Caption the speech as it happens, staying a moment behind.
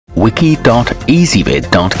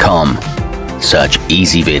wiki.ezvid.com. Search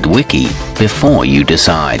Ezvid Wiki before you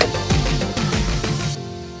decide.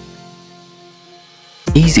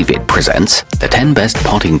 Ezvid presents the 10 best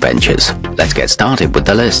potting benches. Let's get started with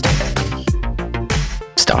the list.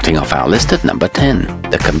 Starting off our list at number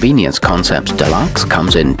 10, the Convenience Concepts Deluxe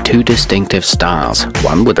comes in two distinctive styles,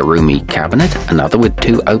 one with a roomy cabinet, another with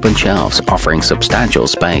two open shelves offering substantial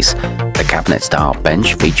space. The cabinet-style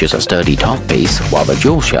bench features a sturdy top piece, while the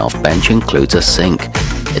dual-shelf bench includes a sink.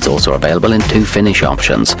 It's also available in two finish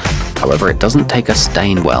options. However, it doesn't take a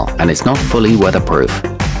stain well, and it's not fully weatherproof.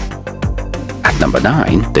 At number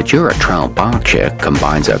 9, the dura-trel Berkshire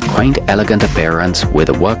combines a quaint, elegant appearance with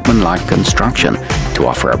a workmanlike construction to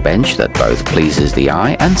offer a bench that both pleases the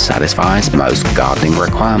eye and satisfies most gardening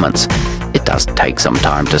requirements. It does take some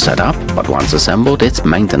time to set up, but once assembled, it's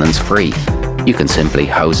maintenance-free. You can simply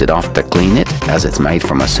hose it off to clean it, as it's made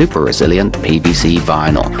from a super resilient PVC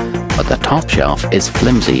vinyl, but the top shelf is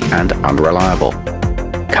flimsy and unreliable.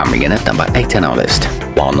 Coming in at number 8 on our list.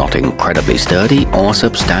 While not incredibly sturdy or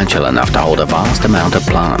substantial enough to hold a vast amount of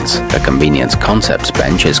plants, the Convenience Concepts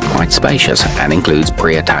bench is quite spacious and includes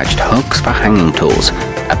pre-attached hooks for hanging tools.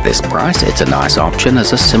 At this price, it's a nice option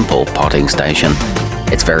as a simple potting station.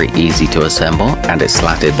 It's very easy to assemble, and its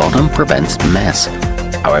slatted bottom prevents mess.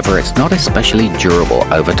 However, it's not especially durable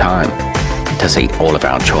over time. To see all of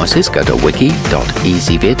our choices, go to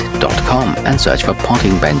wiki.ezvid.com and search for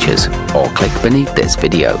potting benches, or click beneath this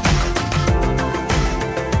video.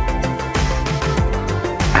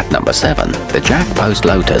 At number 7, the Jack Post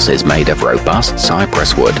Lotus is made of robust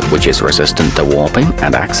cypress wood, which is resistant to warping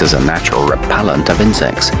and acts as a natural repellent of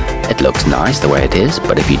insects. It looks nice the way it is,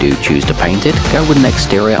 but if you do choose to paint it, go with an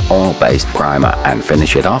exterior oil-based primer and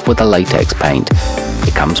finish it off with a latex paint.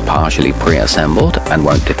 It comes partially pre-assembled and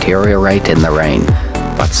won't deteriorate in the rain,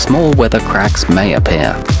 but small weather cracks may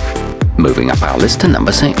appear. Moving up our list to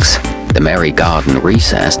number 6. The Merry Garden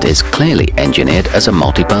Recessed is clearly engineered as a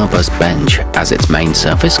multi-purpose bench, as its main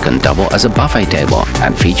surface can double as a buffet table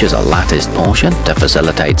and features a latticed portion to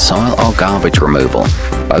facilitate soil or garbage removal.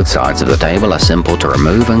 Both sides of the table are simple to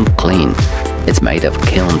remove and clean. It's made of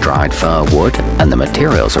kiln-dried fir wood, and the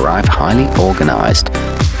materials arrive highly organized.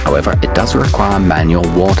 However, it does require manual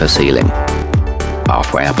water sealing.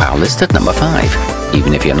 Halfway up our list at number 5.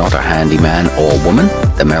 Even if you're not a handyman or woman,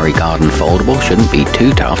 the Merry Garden Foldable shouldn't be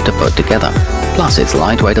too tough to put together. Plus, it's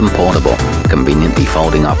lightweight and portable, conveniently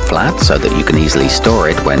folding up flat so that you can easily store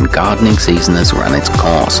it when gardening season has run its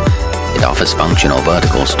course. It offers functional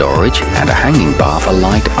vertical storage and a hanging bar for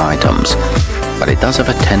light items, but it does have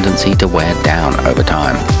a tendency to wear down over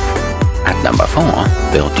time. At number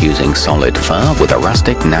 4, built using solid fir with a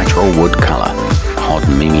rustic natural wood color, the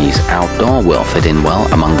hoddmimis Outdoor will fit in well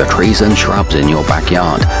among the trees and shrubs in your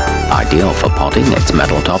backyard. Ideal for potting, its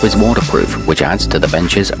metal top is waterproof, which adds to the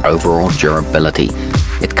bench's overall durability.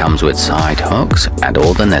 It comes with side hooks and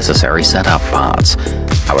all the necessary setup parts.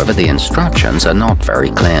 However, the instructions are not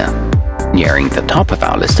very clear. Nearing the top of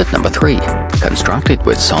our list at number 3. Constructed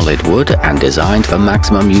with solid wood and designed for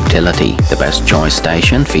maximum utility, the Best Choice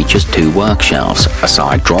Station features two work shelves, a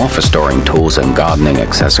side drawer for storing tools and gardening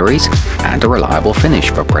accessories, and a reliable finish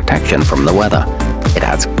for protection from the weather. It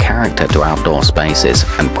adds character to outdoor spaces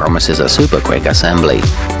and promises a super quick assembly,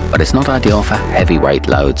 but it's not ideal for heavyweight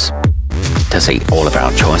loads. To see all of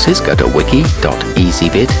our choices, go to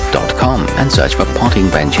wiki.ezvid.com and search for potting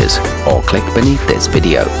benches, or click beneath this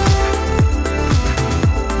video.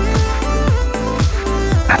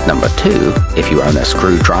 At number 2, if you own a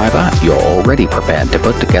screwdriver, you're already prepared to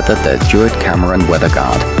put together the Jewett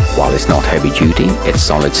weatherguard. While it's not heavy duty, its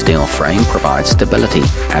solid steel frame provides stability,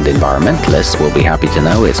 and environmentalists will be happy to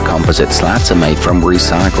know its composite slats are made from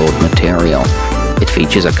recycled material. It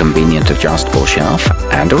features a convenient adjustable shelf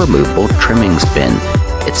and a removable trimmings bin.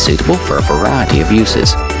 It's suitable for a variety of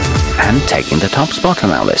uses. And taking the top spot on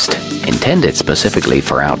our list. Intended specifically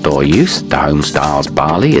for outdoor use, the Home Styles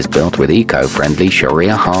Bali is built with eco-friendly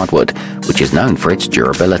Sharia hardwood, which is known for its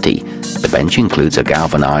durability. The bench includes a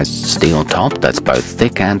galvanized steel top that's both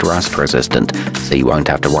thick and rust-resistant, so you won't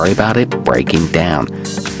have to worry about it breaking down.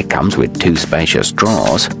 It comes with two spacious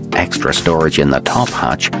drawers, extra storage in the top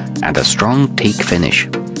hutch, and a strong teak finish.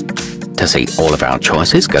 To see all of our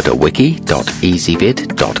choices, go to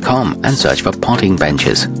wiki.ezvid.com and search for potting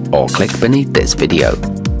benches, or click beneath this video.